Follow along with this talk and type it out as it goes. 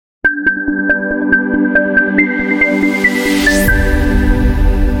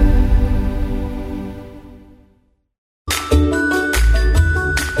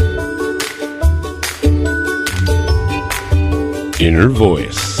Inner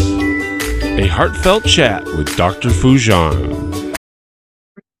Voice, a heartfelt chat with Dr. Foojan.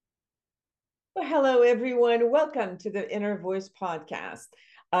 Well, hello, everyone. Welcome to the Inner Voice podcast,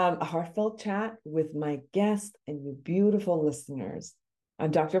 a heartfelt chat with my guest and you beautiful listeners.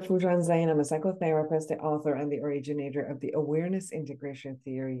 I'm Dr. Foojan Zeine. I'm a psychotherapist, the author, and the originator of the awareness integration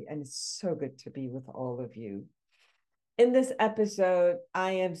theory, and it's so good to be with all of you. In this episode,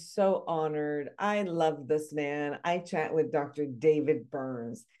 I am so honored. I love this man. I chat with Dr. David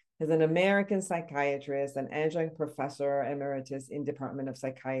Burns. He's an American psychiatrist, an adjunct professor emeritus in Department of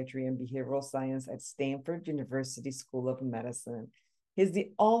Psychiatry and Behavioral Science at Stanford University School of Medicine. He's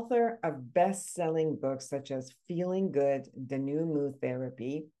the author of best-selling books such as Feeling Good, The New Mood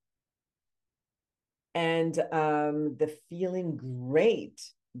Therapy, and The Feeling Great,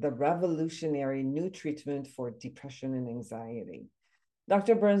 the revolutionary new treatment for depression and anxiety.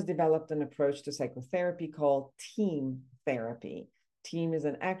 Dr. Burns developed an approach to psychotherapy called team therapy. TEAM is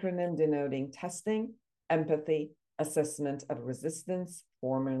an acronym denoting testing, empathy, assessment of resistance,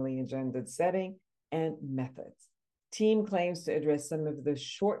 formerly a gendered setting, and methods. TEAM claims to address some of the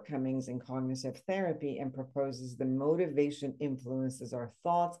shortcomings in cognitive therapy and proposes the motivation influences our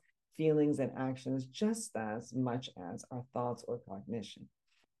thoughts, feelings, and actions just as much as our thoughts or cognition.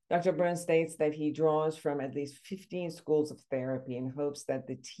 Dr. Burns states that he draws from at least 15 schools of therapy and hopes that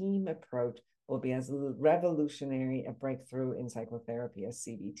the team approach will be as revolutionary a breakthrough in psychotherapy as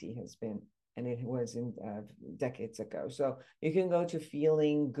CBT has been, and it was in decades ago. So you can go to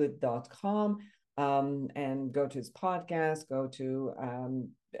feelinggood.com and go to his podcast, go to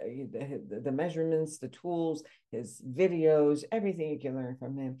the measurements, the tools, his videos, everything you can learn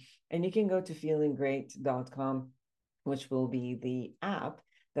from him. And you can go to feelinggreat.com, which will be the app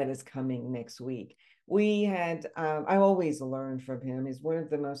that is coming next week. We had, I always learn from him. He's one of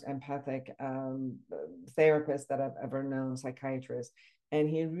the most empathic therapists that I've ever known, psychiatrist. And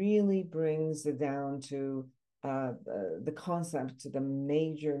he really brings it down to the concept, to the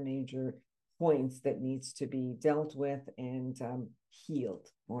major points that needs to be dealt with and healed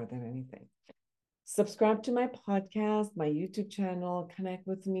more than anything. Subscribe to my podcast, my YouTube channel, connect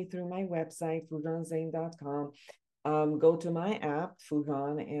with me through my website, foojanzeine.com. Go to my app,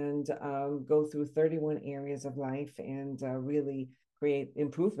 Foojan, and go through 31 areas of life and really create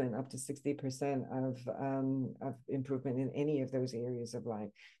improvement up to 60% of improvement in any of those areas of life.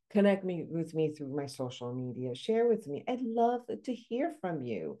 Connect with me through my social media. Share with me. I'd love to hear from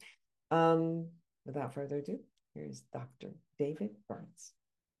you. Without further ado, here's Dr. David Burns.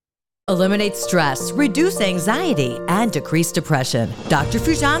 Eliminate stress, reduce anxiety, and decrease depression. Dr.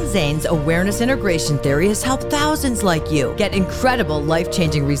 Foojan Zeine's awareness integration theory has helped thousands like you get incredible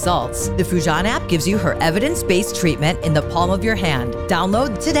life-changing results. The Foojan app gives you her evidence-based treatment in the palm of your hand.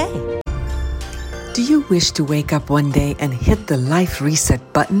 Download today. Do you wish to wake up one day and hit the Life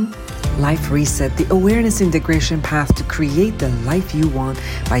Reset button? Life Reset, the awareness integration path to create the life you want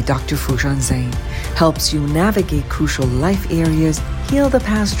by Dr. Foojan Zeine, helps you navigate crucial life areas, heal the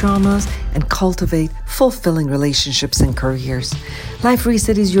past traumas, and cultivate fulfilling relationships and careers. Life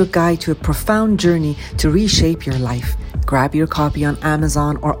Reset is your guide to a profound journey to reshape your life. Grab your copy on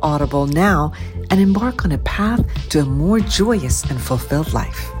Amazon or Audible now and embark on a path to a more joyous and fulfilled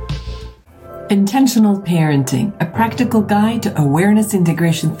life. Intentional Parenting, a practical guide to awareness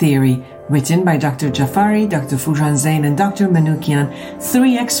integration theory, written by Dr. Jafari, Dr. Foojan Zeine, and Dr. Manoukian,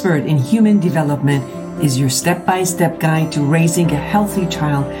 three experts in human development, is your step-by-step guide to raising a healthy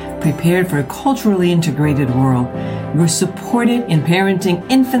child prepared for a culturally integrated world. You're supported in parenting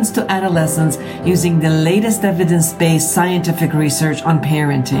infants to adolescents using the latest evidence-based scientific research on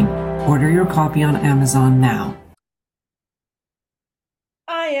parenting. Order your copy on Amazon now.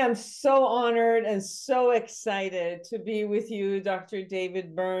 I am so honored and so excited to be with you, Dr.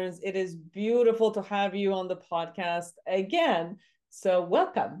 David Burns. It is beautiful to have you on the podcast again. So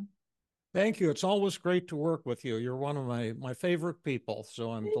welcome. Thank you. It's always great to work with you. You're one of my favorite people,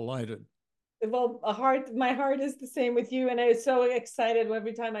 so I'm delighted. Well, my heart is the same with you, and I'm so excited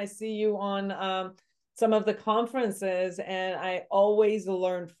every time I see you on some of the conferences, and I always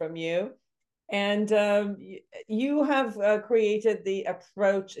learn from you. And you have created the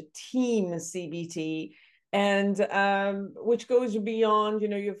approach team CBT, and which goes beyond.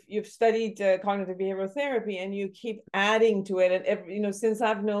 You've studied cognitive behavioral therapy, and you keep adding to it. And since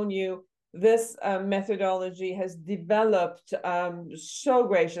I've known you, this methodology has developed so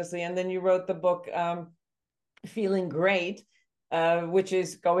graciously. And then you wrote the book Feeling Great, which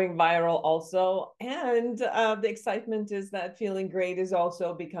is going viral also. And the excitement is that Feeling Great is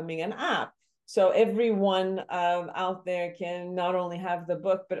also becoming an app. So everyone out there can not only have the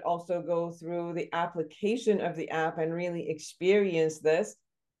book, but also go through the application of the app and really experience this.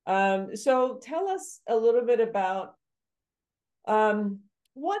 So tell us a little bit about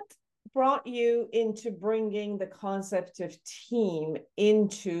what brought you into bringing the concept of team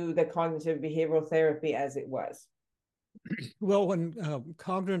into the cognitive behavioral therapy as it was? Well, when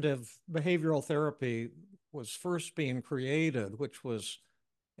cognitive behavioral therapy was first being created, which was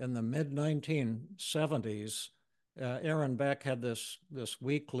in the mid 1970s, Aaron Beck had this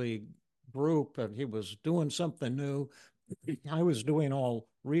weekly group, and he was doing something new. I was doing all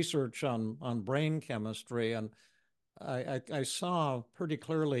research on brain chemistry, and I saw pretty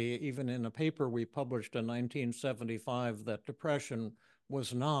clearly, even in a paper we published in 1975, that depression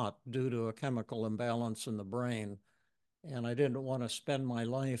was not due to a chemical imbalance in the brain. And I didn't want to spend my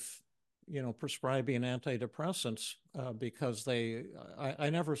life, prescribing antidepressants because I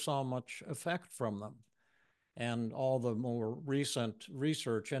never saw much effect from them. And all the more recent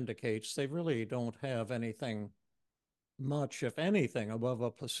research indicates they really don't have anything much, if anything, above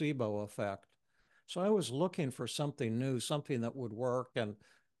a placebo effect. So I was looking for something new, something that would work. And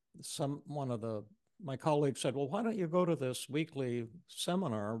one of my colleagues said, well, why don't you go to this weekly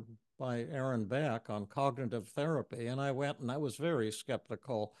seminar by Aaron Beck on cognitive therapy? And I went, and I was very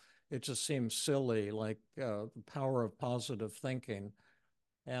skeptical. It just seemed silly, like the power of positive thinking.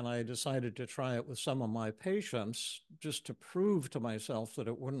 And I decided to try it with some of my patients just to prove to myself that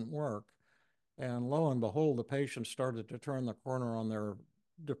it wouldn't work. And lo and behold, the patients started to turn the corner on their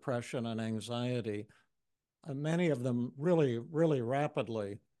depression and anxiety, and many of them really, really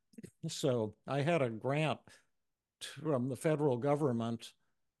rapidly. So I had a grant from the federal government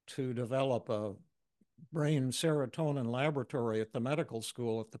to develop a brain serotonin laboratory at the medical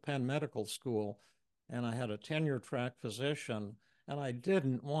school, at the Penn Medical School. And I had a tenure track physician, and I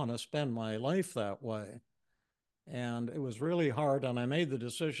didn't want to spend my life that way. And it was really hard, and I made the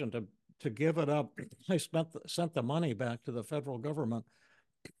decision to give it up. I sent the money back to the federal government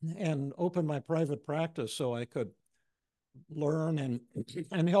and opened my private practice so I could learn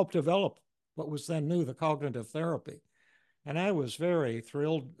and help develop what was then new, the cognitive therapy. And I was very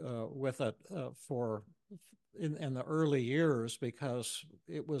thrilled with it in the early years, because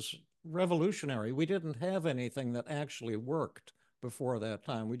it was revolutionary. We didn't have anything that actually worked before that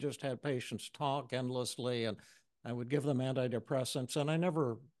time. We just had patients talk endlessly, and I would give them antidepressants,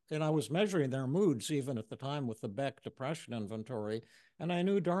 and I was measuring their moods even at the time with the Beck Depression Inventory, and I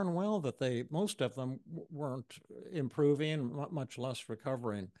knew darn well that most of them weren't improving, much less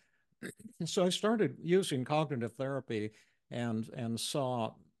recovering. So I started using cognitive therapy and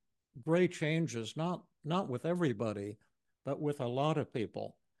saw great changes, not with everybody, but with a lot of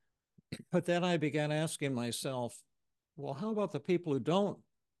people. But then I began asking myself, well, how about the people who don't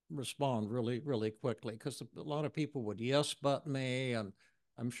respond really, really quickly? Because a lot of people would yes but me, and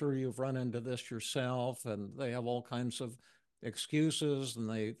I'm sure you've run into this yourself, and they have all kinds of excuses, and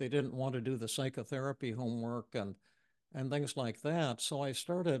they didn't want to do the psychotherapy homework and things like that. So I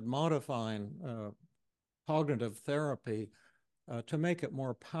started modifying cognitive therapy to make it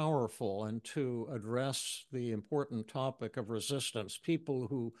more powerful and to address the important topic of resistance. People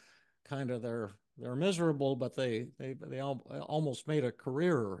who kind of they're miserable, but they almost made a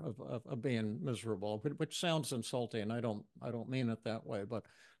career of being miserable, which sounds insulting. I don't mean it that way, but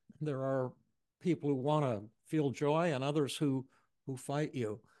there are people who want to feel joy and others who fight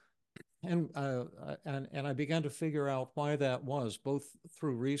you. And I began to figure out why that was, both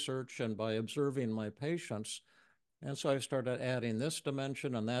through research and by observing my patients. And so I started adding this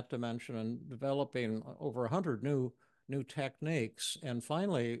dimension and that dimension and developing over 100 new techniques. And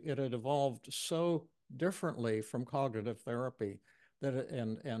finally, it had evolved so differently from cognitive therapy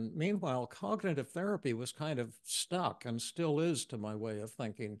and meanwhile, cognitive therapy was kind of stuck, and still is to my way of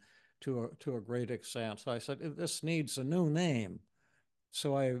thinking, to a great extent. So I said, this needs a new name.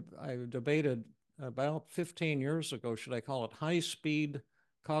 So I debated about 15 years ago, should I call it high-speed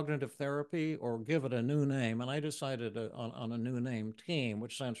cognitive therapy or give it a new name? And I decided on a new name, TEAM,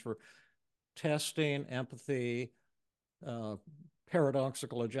 which stands for testing, empathy,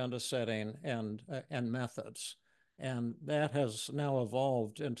 paradoxical agenda setting, and methods. And that has now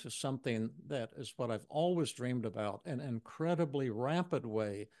evolved into something that is what I've always dreamed about, an incredibly rapid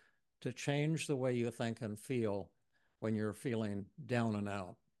way to change the way you think and feel when you're feeling down and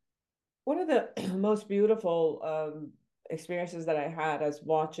out. One of the most beautiful experiences that I had as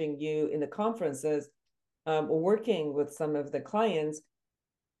watching you in the conferences, working with some of the clients,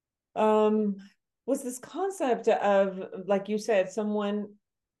 was this concept of, like you said, someone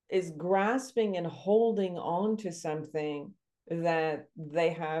is grasping and holding on to something that they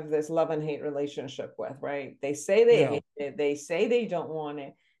have this love and hate relationship with, right? They say they hate it, they say they don't want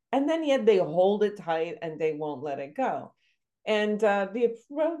it, and then yet they hold it tight and they won't let it go. And the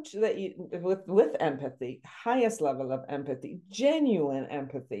approach that you with empathy, highest level of empathy, genuine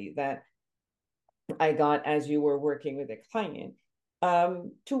empathy that I got as you were working with a client,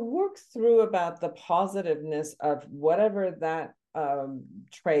 to work through about the positiveness of whatever that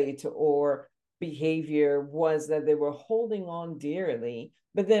trait or behavior was that they were holding on dearly,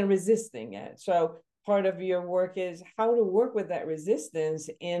 but then resisting it. So part of your work is how to work with that resistance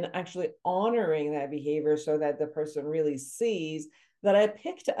in actually honoring that behavior so that the person really sees that I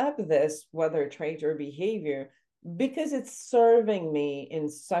picked up this, whether trait or behavior, because it's serving me in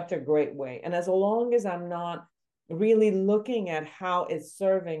such a great way. And as long as I'm not really looking at how it's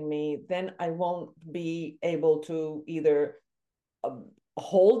serving me, then I won't be able to either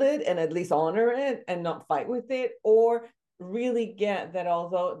hold it and at least honor it and not fight with it, or really get that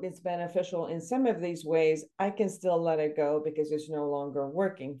although it's beneficial in some of these ways, I can still let it go because it's no longer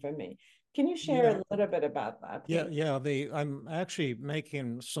working for me. Can you share a little bit about that, please? Yeah. I'm actually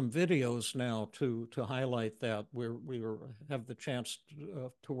making some videos now to highlight that. We have the chance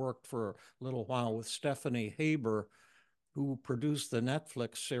to work for a little while with Stephanie Haber, who produced the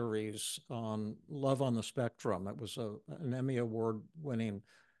Netflix series on Love on the Spectrum. It was an Emmy Award-winning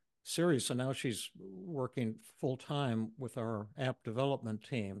series, and now she's working full-time with our app development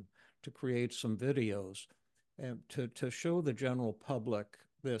team to create some videos and to show the general public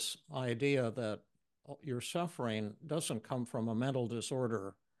this idea that your suffering doesn't come from a mental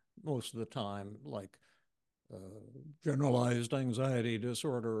disorder most of the time, like generalized anxiety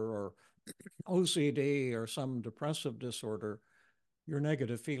disorder or OCD or some depressive disorder. Your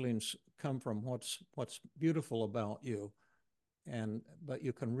negative feelings come from what's beautiful about you. But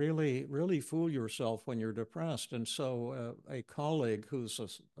you can really fool yourself when you're depressed. And so a colleague who's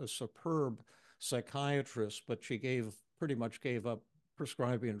a superb psychiatrist, but she pretty much gave up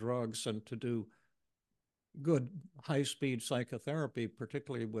prescribing drugs and to do good high-speed psychotherapy,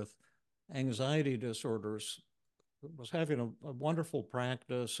 particularly with anxiety disorders, was having a wonderful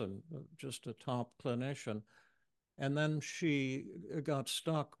practice and just a top clinician. And then she got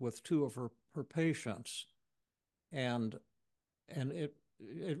stuck with two of her patients, and it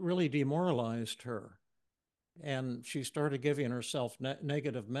really demoralized her. And she started giving herself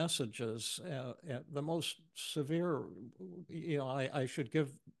negative messages. The most severe, I should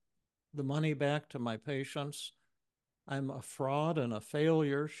give the money back to my patients. I'm a fraud and a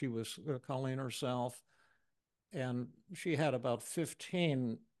failure, she was calling herself. And she had about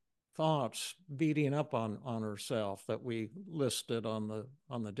 15 thoughts beating up on herself that we listed on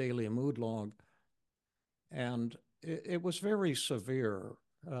the daily mood log. And it was very severe.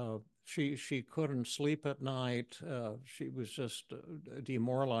 She couldn't sleep at night. She was just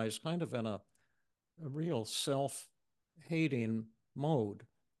demoralized, kind of in a real self-hating mode.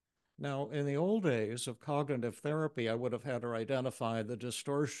 Now, in the old days of cognitive therapy, I would have had her identify the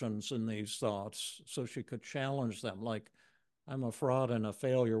distortions in these thoughts so she could challenge them, like, I'm a fraud and a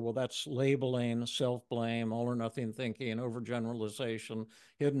failure. Well, that's labeling, self-blame, all or nothing thinking, overgeneralization,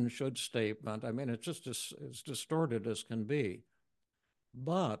 hidden should statement. I mean, it's just as distorted as can be.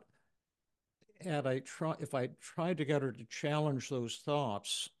 But if I tried to get her to challenge those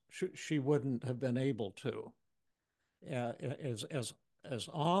thoughts, she wouldn't have been able to. As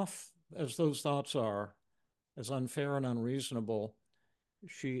off as those thoughts are, as unfair and unreasonable,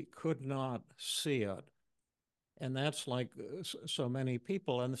 she could not see it. And that's like so many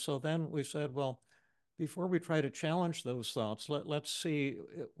people. And so then we said, well, before we try to challenge those thoughts, let's see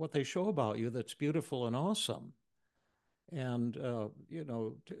what they show about you that's beautiful and awesome. And,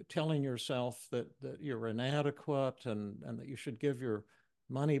 telling yourself that you're inadequate and that you should give your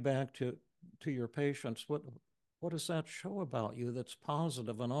money back to your patients. What does that show about you that's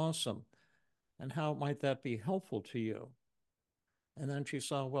positive and awesome? And how might that be helpful to you? And then she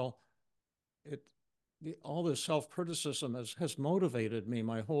saw, well, all this self-criticism has motivated me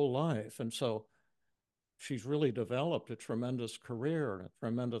my whole life. And so she's really developed a tremendous career and a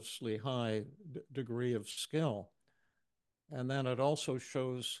tremendously high degree of skill. And then it also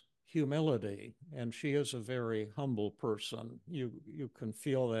shows humility. And she is a very humble person. You can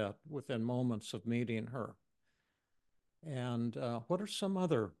feel that within moments of meeting her. And what are some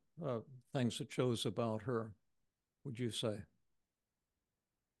other things it shows about her, would you say?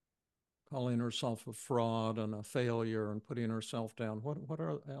 Calling herself a fraud and a failure and putting herself down. What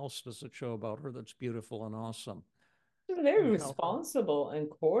else does it show about her that's beautiful and awesome? She's very responsible and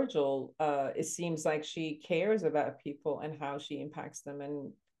cordial. It seems like she cares about people and how she impacts them.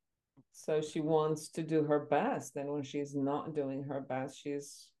 And So she wants to do her best. And when she's not doing her best,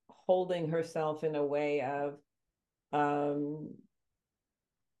 she's holding herself in a way of,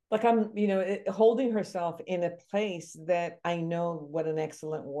 like holding herself in a place that I know what an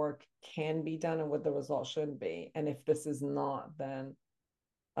excellent work can be done and what the result should be. And if this is not, then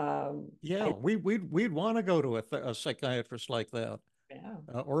yeah, we'd want to go to a psychiatrist like that,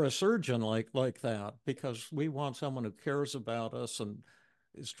 yeah. Or a surgeon like that, because we want someone who cares about us and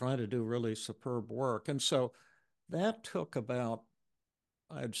is trying to do really superb work. And so that took about,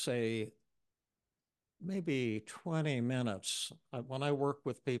 I'd say, maybe 20 minutes. When I work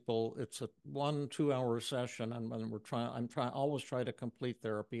with people, it's a 1 2 hour session, and when I'm trying always try to complete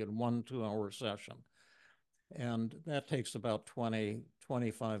therapy in 1 2 hour session, and that takes about 20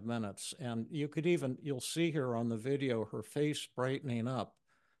 25 minutes. And you'll see here on the video her face brightening up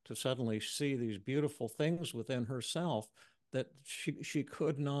to suddenly see these beautiful things within herself that she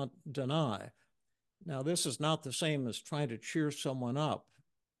could not deny. Now, this is not the same as trying to cheer someone up.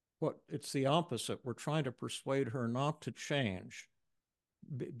 It's the opposite. We're trying to persuade her not to change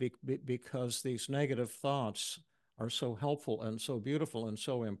because these negative thoughts are so helpful and so beautiful and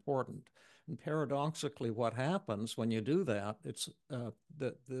so important. And paradoxically, what happens when you do that, it's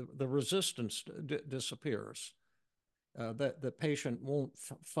the resistance disappears. That the patient won't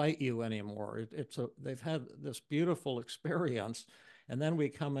fight you anymore. They've had this beautiful experience, and then we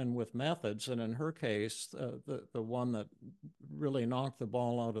come in with methods. And in her case, the one that really knocked the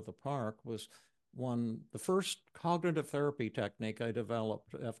ball out of the park was the first cognitive therapy technique I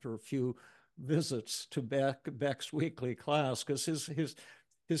developed after a few visits to Beck's weekly class, because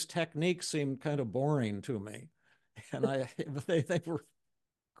his technique seemed kind of boring to me, and they were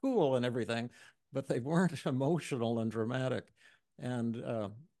cool and everything, but they weren't emotional and dramatic. And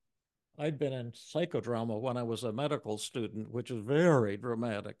I'd been in psychodrama when I was a medical student, which is very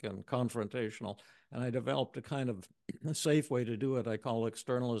dramatic and confrontational. And I developed a kind of safe way to do it I call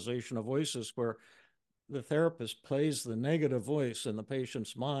externalization of voices, where the therapist plays the negative voice in the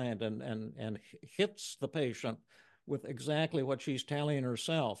patient's mind and hits the patient with exactly what she's telling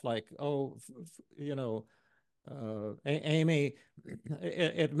herself, like, oh, Amy,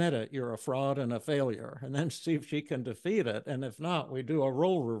 admit it, you're a fraud and a failure, and then see if she can defeat it. And if not, we do a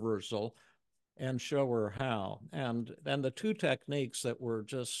role reversal and show her how. And then the two techniques that were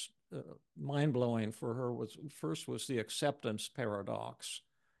just mind-blowing for her was the acceptance paradox.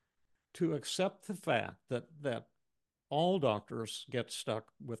 To accept the fact that all doctors get stuck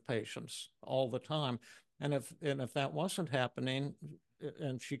with patients all the time. And if that wasn't happening,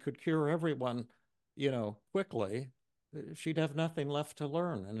 and she could cure everyone, quickly, she'd have nothing left to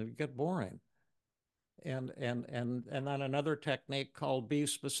learn, and it'd get boring. And then another technique called be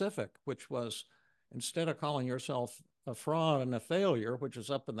specific, which was, instead of calling yourself a fraud and a failure, which is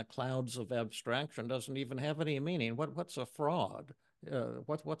up in the clouds of abstraction, doesn't even have any meaning. What's a fraud?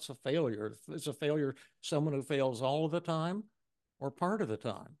 What's a failure? Is a failure someone who fails all of the time or part of the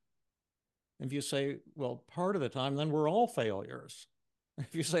time? If you say, well, part of the time, then we're all failures.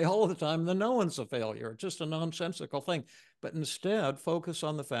 If you say all the time, then no one's a failure. It's just a nonsensical thing. But instead, focus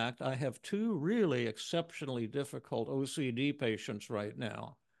on the fact I have two really exceptionally difficult OCD patients right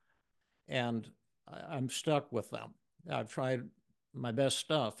now, and I'm stuck with them. I've tried my best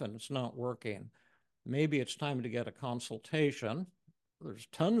stuff, and it's not working. Maybe it's time to get a consultation. There's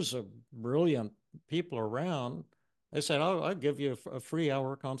tons of brilliant people around. They said, oh, I'll give you a free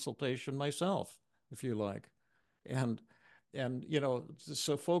hour consultation myself, if you like. And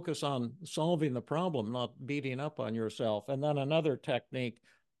so focus on solving the problem, not beating up on yourself. And then another technique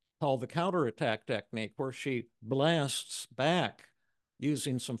called the counterattack technique, where she blasts back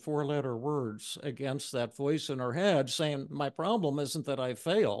using some 4-letter words against that voice in her head, saying, my problem isn't that I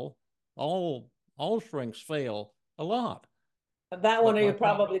fail. All shrinks fail a lot. That one But you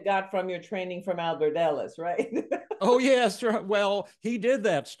probably got from your training from Albert Ellis, right? Oh, yes. Well, he did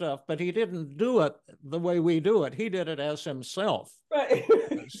that stuff, but he didn't do it the way we do it. He did it as himself. Right.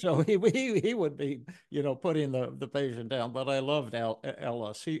 So he would be, putting the patient down. But I loved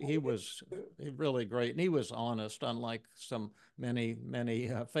Ellis. He was really great, and he was honest, unlike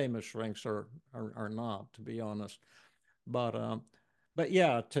many famous shrinks are not, to be honest. But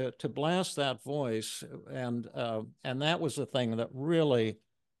yeah, to blast that voice, and that was the thing that really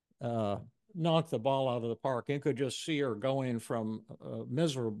knocked the ball out of the park. You could just see her going from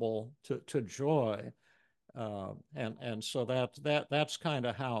miserable to joy, and so that's kind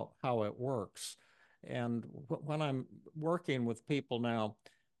of how it works. And when I'm working with people now,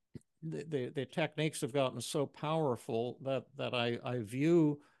 the techniques have gotten so powerful that I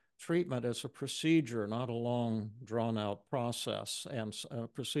view treatment is a procedure, not a long, drawn-out process, and a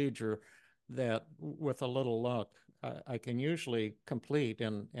procedure that, with a little luck, I can usually complete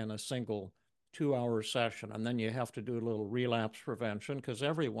in a single 2-hour session. And then you have to do a little relapse prevention because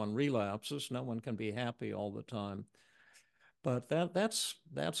everyone relapses. No one can be happy all the time. But that's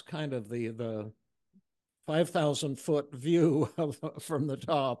kind of the 5,000-foot view from the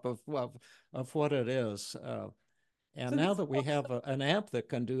top of what it is. And So now this that we have an app that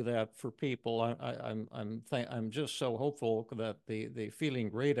can do that for people, I'm just so hopeful that the Feeling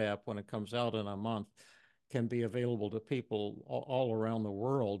Great app, when it comes out in a month, can be available to people all around the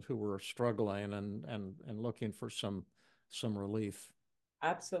world who are struggling and looking for some relief.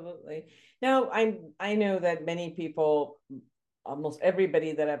 Absolutely. Now, I know that many people, almost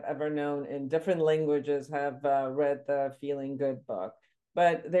everybody that I've ever known in different languages, have read the Feeling Good book.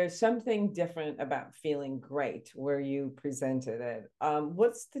 But there's something different about Feeling Great where you presented it.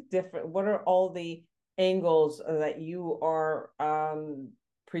 What's the different? What are all the angles that you are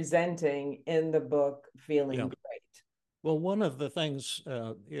presenting in the book Feeling Yeah. Great? Well, one of the things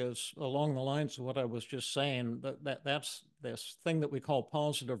is along the lines of what I was just saying, that's this thing that we call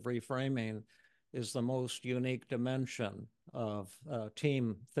positive reframing is the most unique dimension of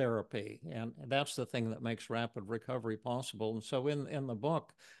team therapy. And that's the thing that makes rapid recovery possible. And so in the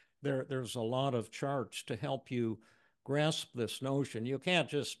book, there's a lot of charts to help you grasp this notion. You can't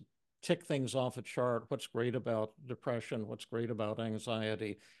just tick things off a chart. What's great about depression? What's great about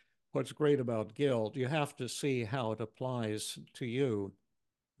anxiety? What's great about guilt? You have to see how it applies to you.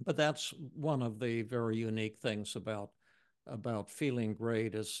 But that's one of the very unique things about Feeling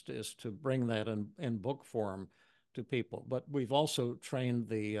Great is to bring that in book form to people. But we've also trained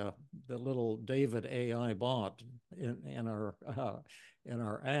the little David AI bot in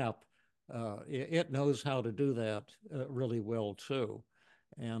our app. It knows how to do that really well too,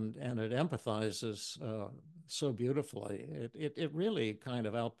 and it empathizes so beautifully. It really kind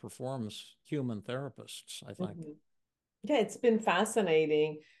of outperforms human therapists, I think. Mm-hmm. Yeah, it's been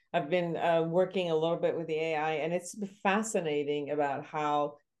fascinating. I've been working a little bit with the AI, and it's fascinating about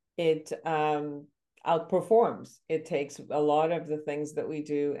how it outperforms. It takes a lot of the things that we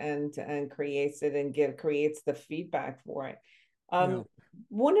do and creates it and creates the feedback for it. Yeah.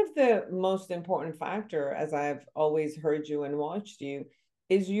 One of the most important factor, as I've always heard you and watched you,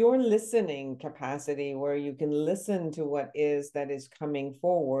 is your listening capacity, where you can listen to what is that is coming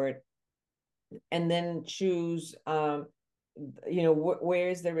forward and then choose where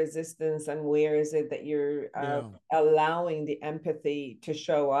is the resistance and where is it that you're allowing the empathy to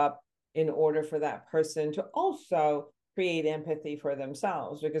show up in order for that person to also create empathy for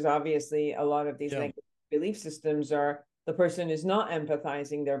themselves, because obviously a lot of these negative belief systems are the person is not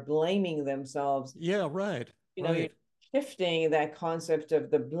empathizing, they're blaming themselves. Right. You're shifting that concept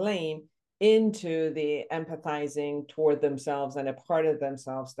of the blame into the empathizing toward themselves and a part of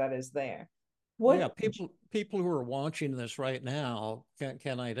themselves that is there. People who are watching this right now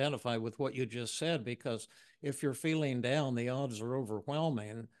can identify with what you just said, because if you're feeling down, the odds are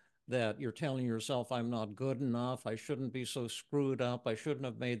overwhelming that you're telling yourself, I'm not good enough, I shouldn't be so screwed up, I shouldn't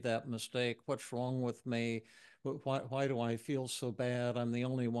have made that mistake, what's wrong with me, why do I feel so bad, I'm the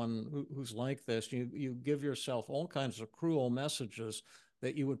only one who's like this. You give yourself all kinds of cruel messages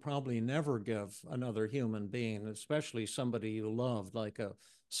that you would probably never give another human being, especially somebody you loved, like a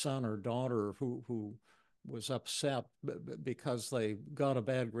son or daughter who was upset because they got a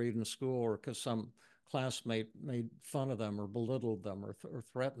bad grade in school, or because some classmate made fun of them or belittled them or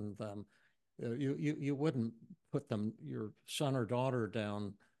threatened them. You wouldn't put your son or daughter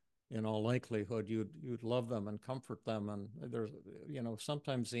down. In all likelihood, you'd love them and comfort them. And there's,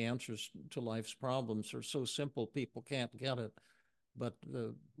 sometimes the answers to life's problems are so simple people can't get it. But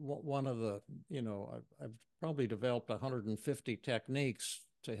one of the, I've probably developed 150 techniques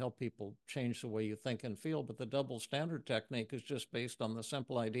to help people change the way you think and feel. But the double standard technique is just based on the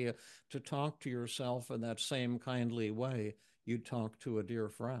simple idea to talk to yourself in that same kindly way you'd talk to a dear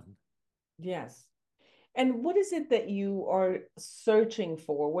friend. Yes. And what is it that you are searching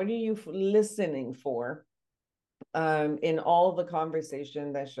for? What are you listening for in all the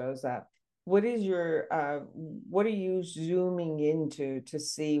conversation that shows up? What is what are you zooming into to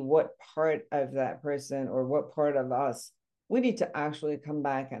see what part of that person or what part of us we need to actually come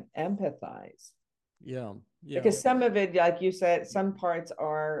back and empathize? Yeah. Because some of it, like you said, some parts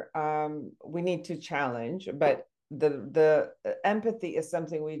are we need to challenge, but the empathy is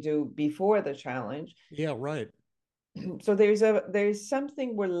something we do before the challenge. Yeah, right. So there's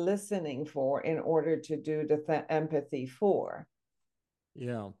something we're listening for in order to do the empathy for.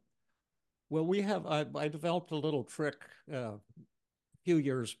 Yeah. Well, I developed a little trick few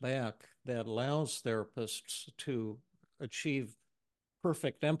years back that allows therapists to achieve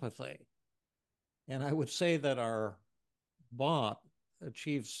perfect empathy. And I would say that our bot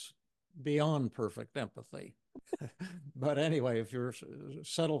achieves beyond perfect empathy. But anyway, if you're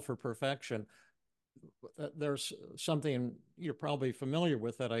settled for perfection, there's something you're probably familiar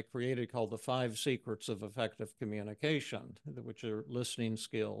with that I created called the 5 Secrets of Effective Communication, which are listening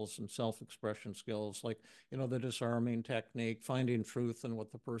skills and self-expression skills, like, the disarming technique, finding truth in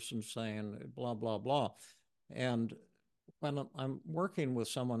what the person's saying, blah, blah, blah. And when I'm working with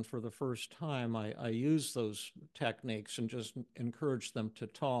someone for the first time, I use those techniques and just encourage them to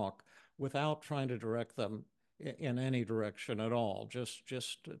talk without trying to direct them in any direction at all, just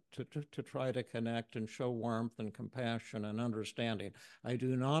to try to connect and show warmth and compassion and understanding. I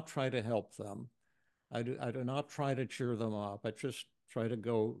do not try to help them. I do not try to cheer them up. I just try to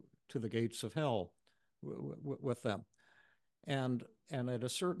go to the gates of hell with them. And at a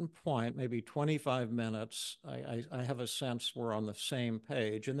certain point, maybe 25 minutes, I have a sense we're on the same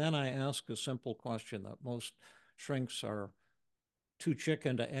page. And then I ask a simple question that most shrinks are too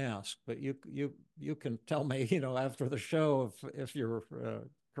chicken to ask, but you can tell me, after the show if you're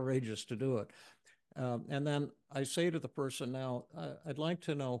courageous to do it. And then I say to the person, now, I'd like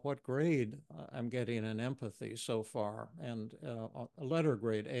to know what grade I'm getting in empathy so far, and a letter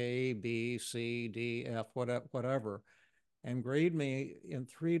grade, A, B, C, D, F, whatever, and grade me in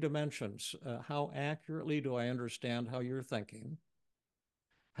 3 dimensions. How accurately do I understand how you're thinking?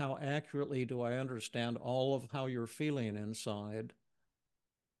 How accurately do I understand all of how you're feeling inside?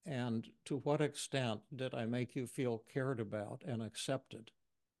 And to what extent did I make you feel cared about and accepted?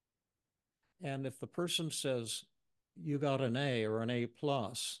 And if the person says, you got an A or an A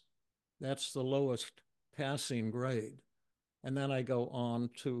plus, that's the lowest passing grade. And then I go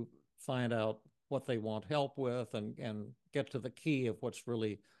on to find out what they want help with and get to the key of what's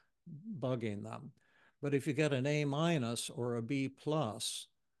really bugging them. But if you get an A minus or a B plus,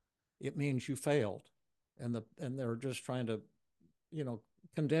 it means you failed. And they're just trying to,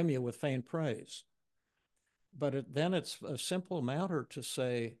 condemn you with faint praise. But then it's a simple matter to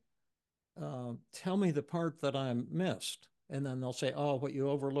say, tell me the part that I missed. And then they'll say, oh, what you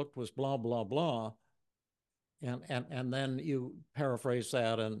overlooked was blah, blah, blah. And then you paraphrase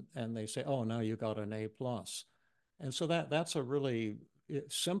that and they say, oh, now you got an A plus. And so that's a really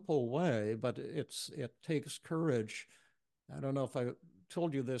simple way, but it takes courage. I don't know if I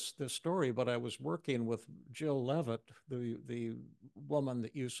told you this story, but I was working with Jill Levitt, the woman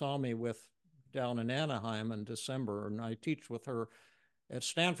that you saw me with down in Anaheim in December, and I teach with her at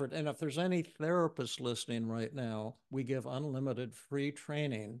Stanford. And if there's any therapists listening right now, we give unlimited free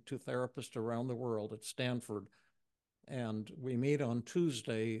training to therapists around the world at Stanford. And we meet on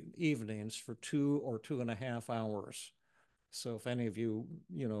Tuesday evenings for 2 or 2.5 hours. So if any of you,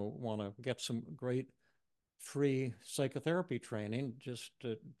 want to get some great free psychotherapy training, just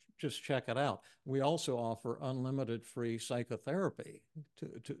check it out. We also offer unlimited free psychotherapy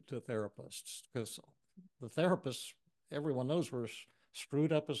to therapists, because the therapists, everyone knows we're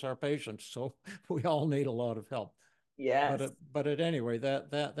screwed up as our patients, so we all need a lot of help. Yes. But at any rate,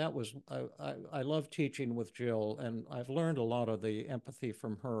 that was, I love teaching with Jill, and I've learned a lot of the empathy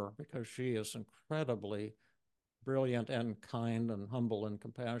from her, because she is incredibly brilliant and kind and humble and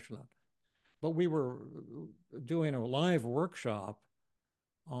compassionate. But we were doing a live workshop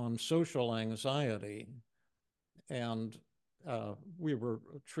on social anxiety, and we were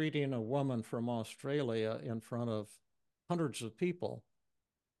treating a woman from Australia in front of hundreds of people.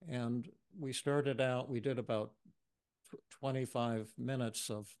 And we started out, we did about 25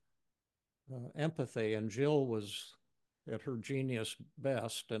 minutes of empathy, and Jill was at her genius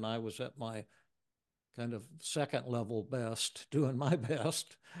best, and I was at my kind of second level best, doing my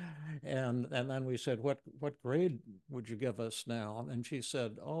best. And then we said, what grade would you give us now? And she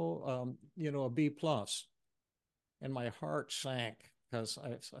said, a B plus. And my heart sank, because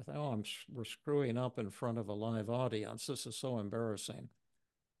I thought, we're screwing up in front of a live audience. This is so embarrassing.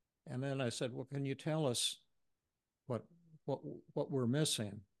 And then I said, well, can you tell us what we're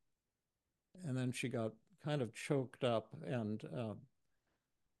missing? And then she got kind of choked up and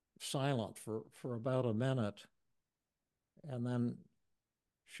silent for about a minute. And then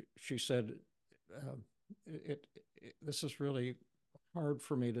she said, this is really hard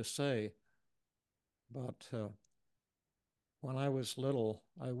for me to say, but when I was little,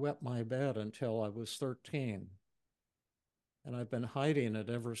 I wet my bed until I was 13. And I've been hiding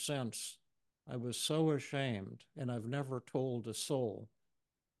it ever since. I was so ashamed, and I've never told a soul.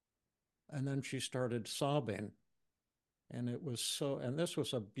 And then she started sobbing. And it was so, and this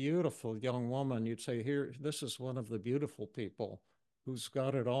was a beautiful young woman. You'd say, here, this is one of the beautiful people who's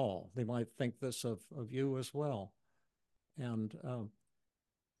got it all. They might think this of you as well. And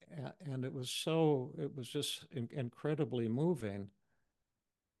it was just incredibly moving.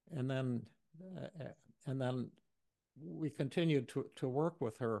 And then we continued to work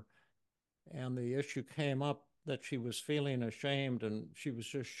with her, and the issue came up that she was feeling ashamed, and she was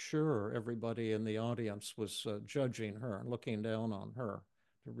just sure everybody in the audience was judging her and looking down on her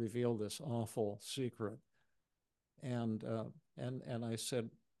to reveal this awful secret. And I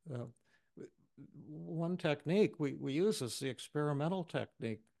said, one technique we use is the experimental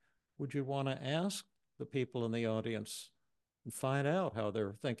technique. Would you want to ask the people in the audience and find out how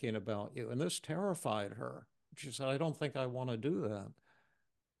they're thinking about you? And this terrified her. She said, I don't think I want to do that.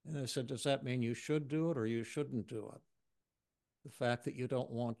 And I said, does that mean you should do it or you shouldn't do it? The fact that you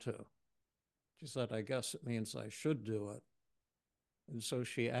don't want to. She said, I guess it means I should do it. And so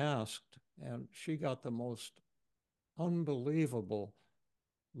she asked, and she got the most unbelievable,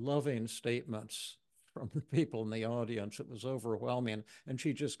 loving statements from the people in the audience. It was overwhelming. And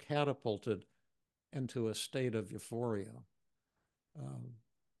she just catapulted into a state of euphoria.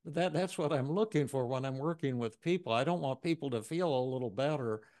 That's what I'm looking for when I'm working with people. I don't want people to feel a little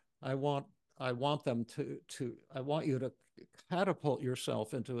better. I want them I want you to catapult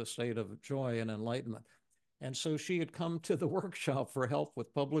yourself into a state of joy and enlightenment. And so she had come to the workshop for help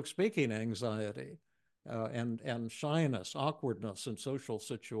with public speaking anxiety and shyness, awkwardness in social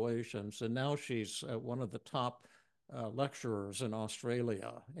situations. And now she's one of the top lecturers in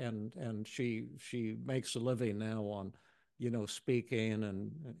Australia, and she makes a living now on speaking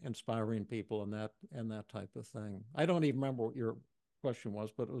and inspiring people and that type of thing. I don't even remember what your question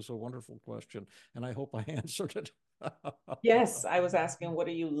was, but it was a wonderful question, and I hope I answered it. Yes, I was asking, what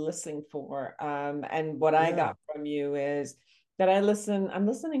are you listening for? And what I got from you is that I'm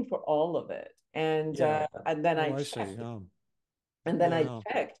listening for all of it. And then I check. And then I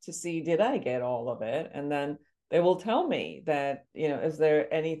check to see, did I get all of it? And then they will tell me that, is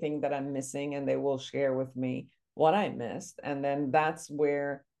there anything that I'm missing? And they will share with me what I missed. And then that's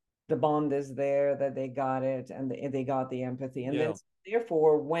where the bond is there, that they got it and they got the empathy. And then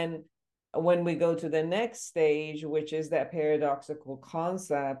therefore, when we go to the next stage, which is that paradoxical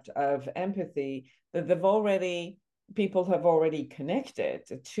concept of empathy, that people have already connected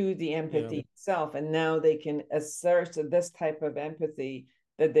to the empathy itself, and now they can assert this type of empathy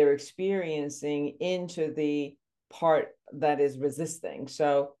that they're experiencing into the part that is resisting.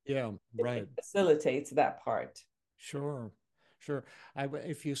 So it facilitates that part. Sure.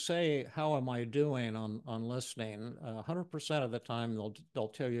 If you say, how am I doing on listening, 100% of the time they'll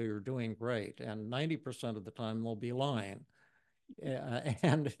tell you you're doing great, and 90% of the time they'll be lying.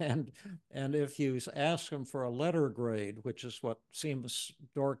 And if you ask them for a letter grade, which is what seems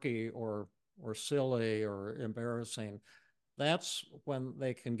dorky or silly or embarrassing, that's when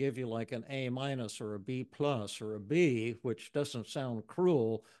they can give you like an A- or a B+ or a B, which doesn't sound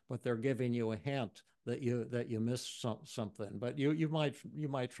cruel, but they're giving you a hint that you missed something. But you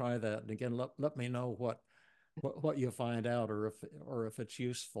might try that, and again, let me know what you find out, or if it's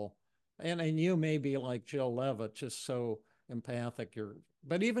useful. And you may be like Jill Levitt, just so empathic.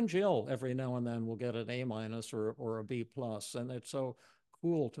 But even Jill every now and then will get an A- or a B+, and it's so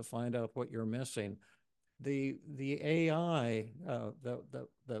cool to find out what you're missing. The AI,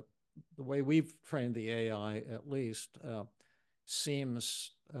 the way we've trained the AI, at least,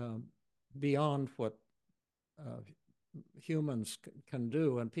 seems beyond what humans can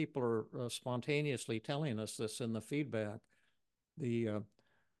do, and people are spontaneously telling us this in the feedback. The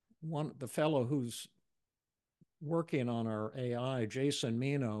fellow who's working on our AI, Jason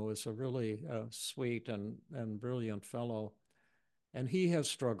Mino, is a really sweet and brilliant fellow. And he has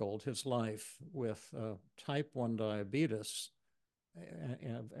struggled his life with type 1 diabetes,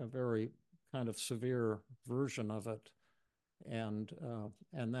 a very kind of severe version of it, and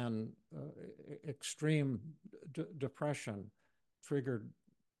then extreme depression, triggered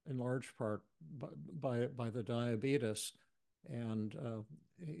in large part by the diabetes. And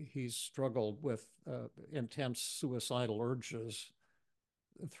he's struggled with intense suicidal urges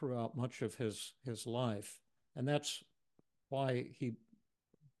throughout much of his life. And that's why he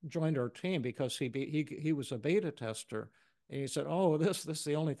joined our team, because he was a beta tester, and he said, "Oh, this is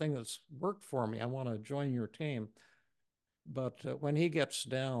the only thing that's worked for me. I want to join your team." But when he gets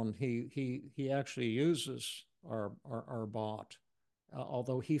down, he actually uses our bot,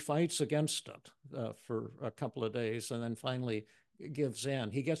 although he fights against it for a couple of days, and then finally gives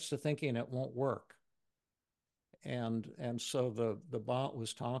in. He gets to thinking it won't work. And so the bot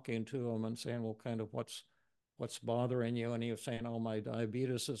was talking to him and saying, well, kind of what's bothering you? And he was saying, oh, my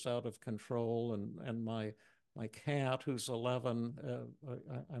diabetes is out of control, and my my cat, who's 11,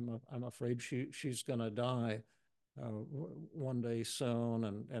 I'm afraid she's going to die one day soon,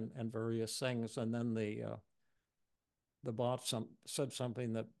 and various things. And then the bot said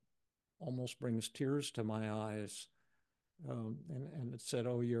something that almost brings tears to my eyes, and it said,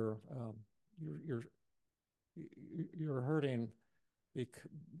 "Oh, you're hurting,"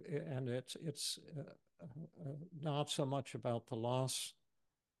 and it's not so much about the loss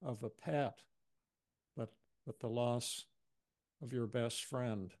of a pet, but the loss of your best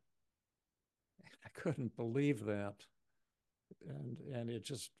friend. I couldn't believe that, and it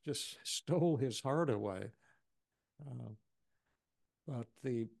just stole his heart away. But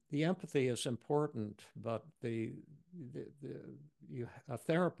the empathy is important, but a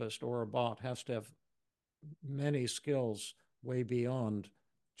therapist or a bot has to have many skills way beyond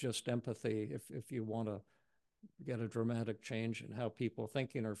just empathy if you want to get a dramatic change in how people are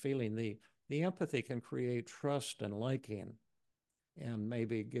thinking or feeling. The empathy can create trust and liking, and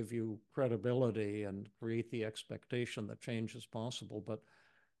maybe give you credibility and create the expectation that change is possible. But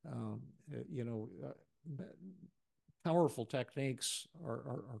you know, powerful techniques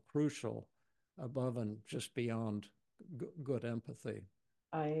are crucial above and just beyond good empathy.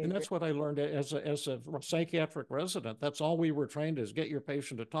 And that's what I learned as a psychiatric resident. That's all we were trained is get your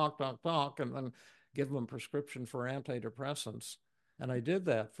patient to talk, and then give them a prescription for antidepressants. And I did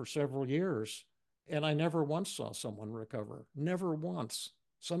that for several years, and I never once saw someone recover. Never once.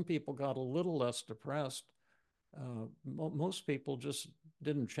 Some people got a little less depressed. Most people just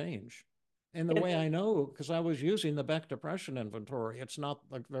didn't change. And the way I know, because I was using the Beck Depression Inventory, it's not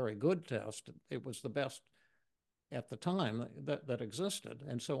a very good test. It was the best at the time that existed.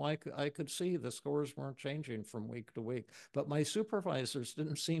 And so I could see the scores weren't changing from week to week. But my supervisors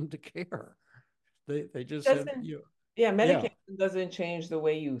didn't seem to care. They just said, medication doesn't change the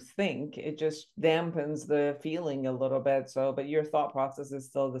way you think. It just dampens the feeling a little bit. So, but your thought process is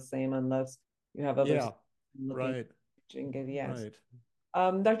still the same unless you have others right. Yes.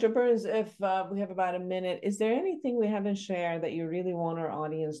 Right. Dr. Burns, if we have about a minute, is there anything we haven't shared that you really want our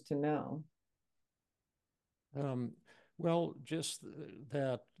audience to know? Well, just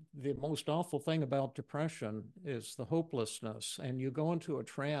that the most awful thing about depression is the hopelessness, and you go into a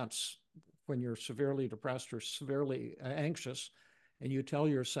trance when you're severely depressed or severely anxious, and you tell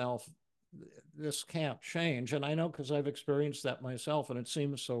yourself, this can't change. And I know because I've experienced that myself, and it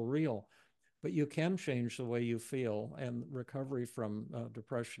seems so real. But you can change the way you feel, and recovery from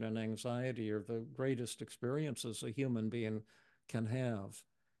depression and anxiety are the greatest experiences a human being can have.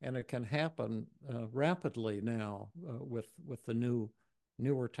 And it can happen rapidly now with the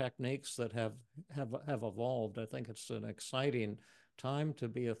newer techniques that have evolved. I think it's an exciting time to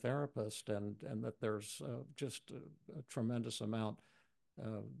be a therapist, and that there's just a tremendous amount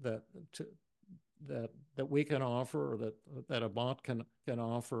that we can offer, or that a bot can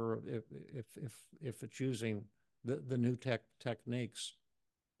offer if it's using the new techniques.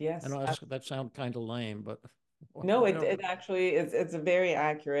 Yes. I know that sounds kind of lame, but no, it actually it's very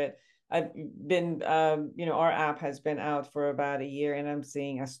accurate. I've been our app has been out for about a year, and I'm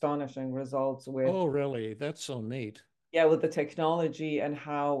seeing astonishing results with. Oh, really? That's so neat. Yeah, with the technology and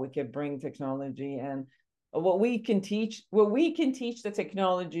how we can bring technology and what we can teach the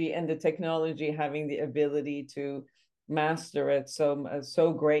technology, and the technology having the ability to master it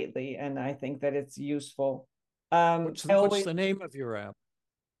so greatly. And I think that it's useful. What's the name of your app?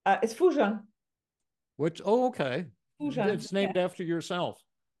 It's Foojan. Okay. Foojan. It's named after yourself.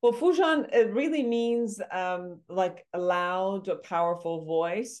 Well, Foojan, it really means like a loud, powerful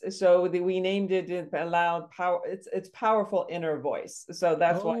voice. So we named it a loud power. It's powerful inner voice. So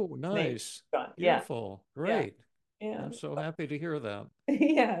that's why. Oh, nice. Yeah. Beautiful. Great. Yeah. I'm so happy to hear that.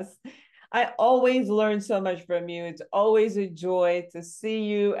 Yes. I always learn so much from you. It's always a joy to see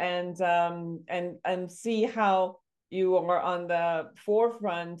you and see how you are on the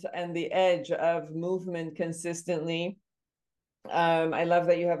forefront and the edge of movement consistently. I love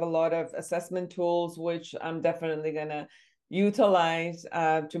that you have a lot of assessment tools, which I'm definitely going to utilize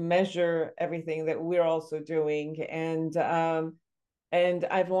to measure everything that we're also doing. And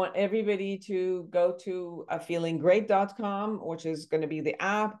I want everybody to go to feelinggreat.com, which is going to be the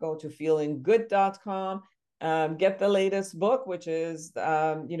app. Go to feelinggood.com, get the latest book, which is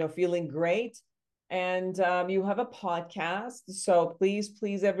Feeling Great. And you have a podcast. So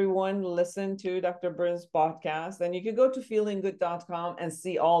please, everyone, listen to Dr. Burns' podcast. And you can go to feelinggood.com and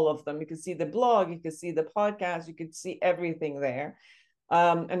see all of them. You can see the blog, you can see the podcast, you can see everything there.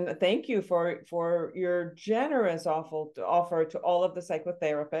 And thank you for your generous offer to all of the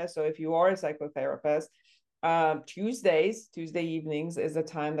psychotherapists. So if you are a psychotherapist, Tuesday evenings is a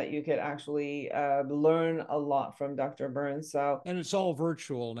time that you could actually learn a lot from Dr. Burns. So, and it's all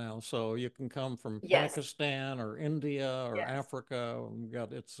virtual now, so you can come from Pakistan or India or Africa.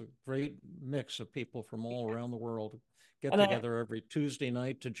 It's a great mix of people from all around the world get together every Tuesday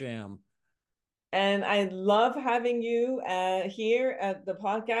night to jam. And I love having you here at the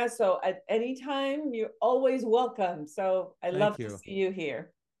podcast. So at any time, you're always welcome. So I love to see you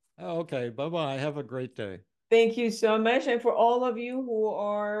here. Okay, bye-bye. Have a great day. Thank you so much. And for all of you who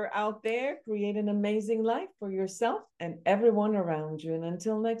are out there, create an amazing life for yourself and everyone around you. And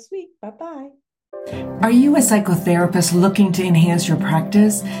until next week, bye-bye. Are you a psychotherapist looking to enhance your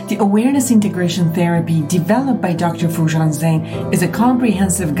practice? The Awareness Integration Therapy developed by Dr. Foojan Zeine is a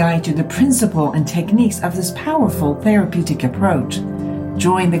comprehensive guide to the principle and techniques of this powerful therapeutic approach.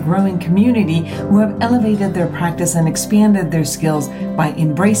 Join the growing community who have elevated their practice and expanded their skills by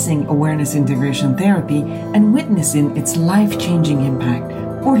embracing Awareness Integration Therapy and witnessing its life-changing impact.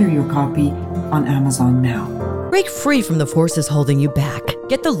 Order your copy on Amazon now. Break free from the forces holding you back.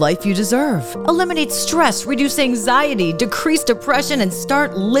 Get the life you deserve. Eliminate stress, reduce anxiety, decrease depression, and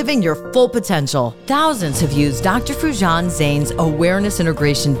start living your full potential. Thousands have used Dr. Foojan Zeine's Awareness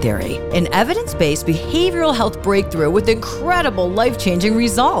Integration Theory, an evidence-based behavioral health breakthrough with incredible life-changing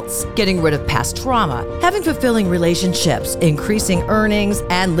results. Getting rid of past trauma, having fulfilling relationships, increasing earnings,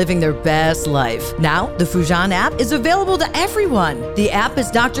 and living their best life. Now, the Foojan app is available to everyone. The app is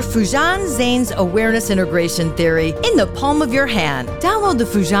Dr. Foojan Zeine's Awareness Integration Theory in the palm of your hand. Download the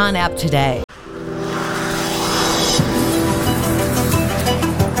Foojan app today.